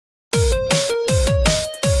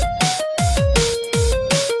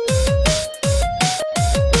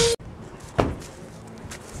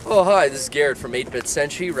Oh hi, this is Garrett from 8-Bit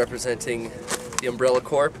Senshi, representing the Umbrella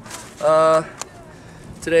Corp.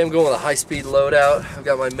 Today I'm going with a high-speed loadout. I've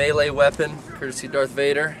got my melee weapon, courtesy Darth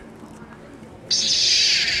Vader.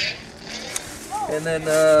 And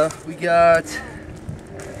then we got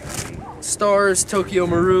Stars Tokyo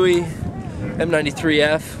Marui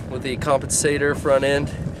M93F with the compensator front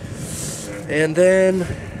end. And then,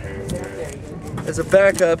 as a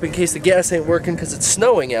backup, in case the gas ain't working because it's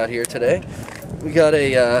snowing out here today, we got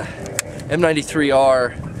a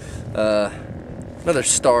M93R, another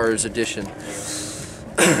Stars edition,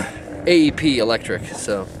 AEP electric.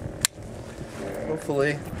 So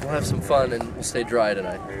hopefully we'll have some fun and we'll stay dry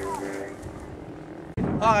tonight.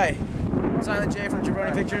 Hi, Silent J from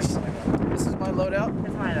Jabroni Pictures. This is my loadout.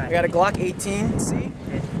 I got a Glock 18C.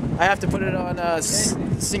 I have to put it on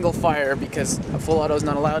single fire because a full auto is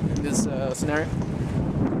not allowed in this scenario.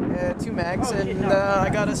 2 mags, and I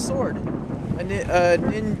got a sword, a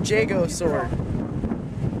Ninjago sword.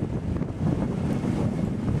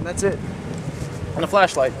 And that's it. And a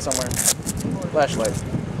flashlight somewhere. Flashlight.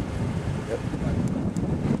 Yep.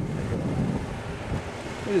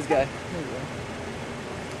 Look at this guy.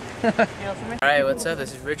 Alright, what's up?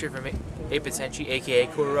 This is Richard from 8-Bit Senshi, aka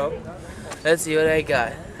Kuro. Let's see what I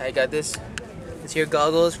got. I got this here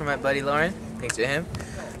goggles from my buddy Lauren. Thanks to him.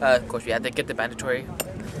 Of course, we had to get the mandatory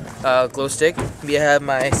glow stick. We have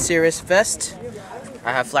my Cirrus vest.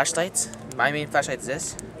 I have flashlights. My main flashlight is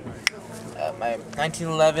this. My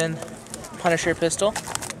 1911 Punisher pistol.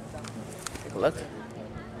 Take a look.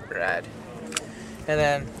 Rad. And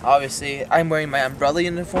then, obviously, I'm wearing my Umbrella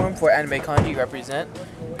uniform for Anime Kanji represent.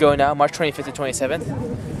 Going out March 25th to 27th.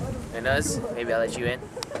 And us, maybe I'll let you in.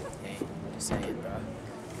 Hey, just saying, bro.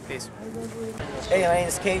 Peace. Hey, my name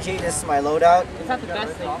is KJ. This is my loadout. It's not the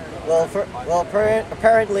best thing.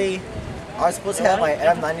 Apparently, I was supposed to have my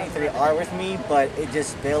M93R with me, but it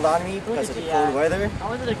just bailed on me because of the cold weather.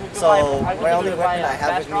 So my only weapon I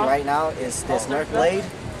have with me right now is this Nerf blade.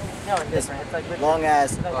 This long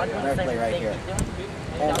ass Nerf blade right here.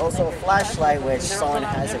 And also a flashlight, which someone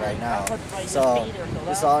has it right now. So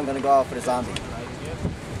this is all I'm gonna go out for the zombie.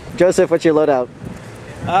 Joseph, what's your loadout?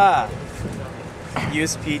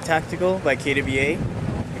 USP Tactical by KWA.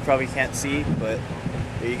 You probably can't see, but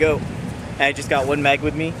there you go. And I just got 1 mag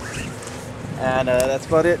with me. And that's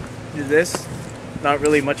about it. Do this. Not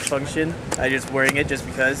really much function. I just wearing it just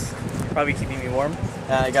because. Probably keeping me warm.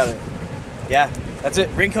 And I got it. Yeah, that's it.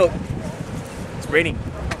 Raincoat. It's raining.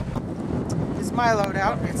 This is my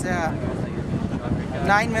loadout. It's a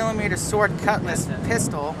 9mm sword cutlass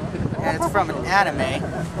pistol, and it's from an anime.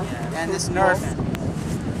 And this Nerf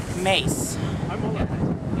mace.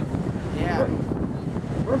 Yeah.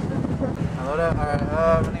 My loadout. Alright,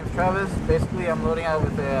 my name is Travis. Basically, I'm loading out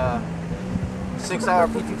with a 6-hour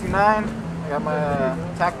P229. I got my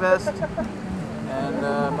tack vest and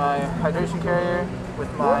my hydration carrier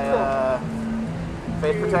with my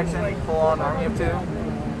face protection, full on Army of 2,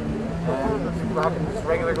 and rocking just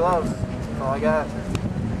regular gloves. That's all I got.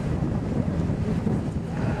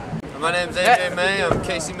 My name's AJ May. I'm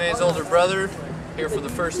Casey May's older brother. Here for the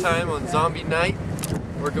first time on Zombie Night,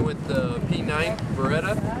 working with the P9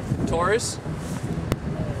 Beretta Taurus.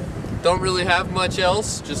 Don't really have much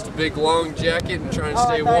else, just a big long jacket and trying to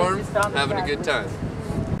stay warm, having a good time.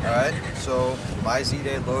 Alright, so my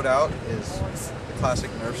Z-Day loadout is the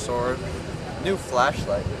classic Nerf sword. New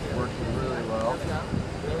flashlight, working really well.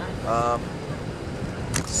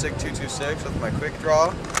 SIG 226 with my quick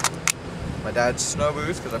draw. My dad's snow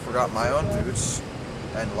boots because I forgot my own boots.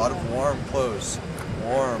 And a lot of warm clothes.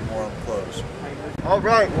 Warm clothes.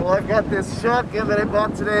 Alright, well I've got this shotgun that I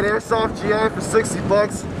bought today at Airsoft GA for 60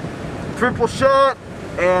 bucks. Triple shot,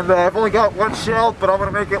 and I've only got 1 shell, but I'm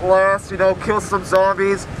gonna make it last, you know, kill some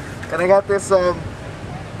zombies. And I got this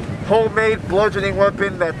homemade bludgeoning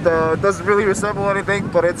weapon that doesn't really resemble anything,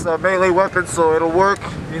 but it's a melee weapon, so it'll work,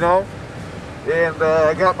 you know. And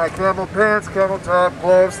I got my camo pants, camo top,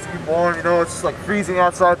 gloves to keep warm, you know. It's like freezing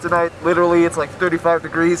outside tonight, literally it's like 35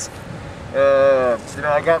 degrees. You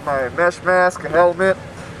know, I got my mesh mask, a helmet,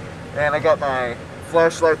 and I got my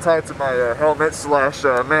flashlight tied to my helmet slash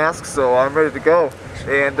mask, so I'm ready to go.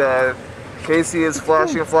 And Casey is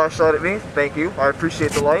flashing a flashlight at me. Thank you. I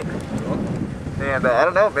appreciate the light. And I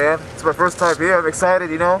don't know, man. It's my first time here. I'm excited,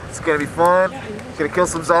 you know. It's gonna be fun. Gonna kill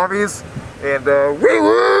some zombies. And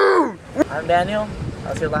woo! I'm Daniel. I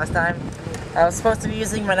was here last time. I was supposed to be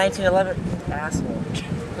using my 1911 asshole.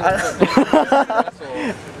 I was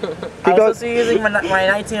supposed to be using my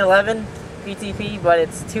 1911 PTP, but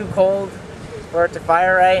it's too cold for it to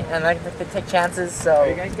fire right, and I like to take chances, so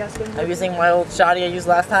I'm using my old shotty I used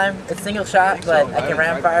last time. It's single shot, but I can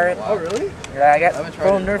ram fire it. Oh, really? Yeah, I got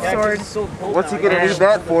full Nerf sword. What's he gonna need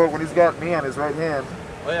that for when he's got me on his right hand?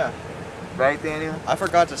 Oh yeah. Right, Daniel? I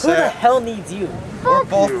forgot to Who the say, hell needs you? we're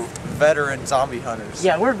both veteran zombie hunters.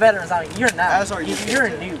 Yeah, we're veterans. I mean, you're not. As are you. You're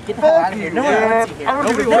a noob. Get the hell out of here. No one wants you here. I don't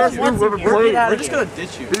Nobody even wants know you. whoever Get played. out We're of just here. gonna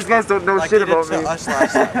ditch you. These guys don't know Like shit they did about to me. us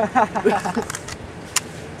last time.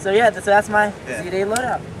 So yeah, so that's my Yeah. Z-Day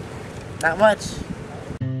loadout. Not much.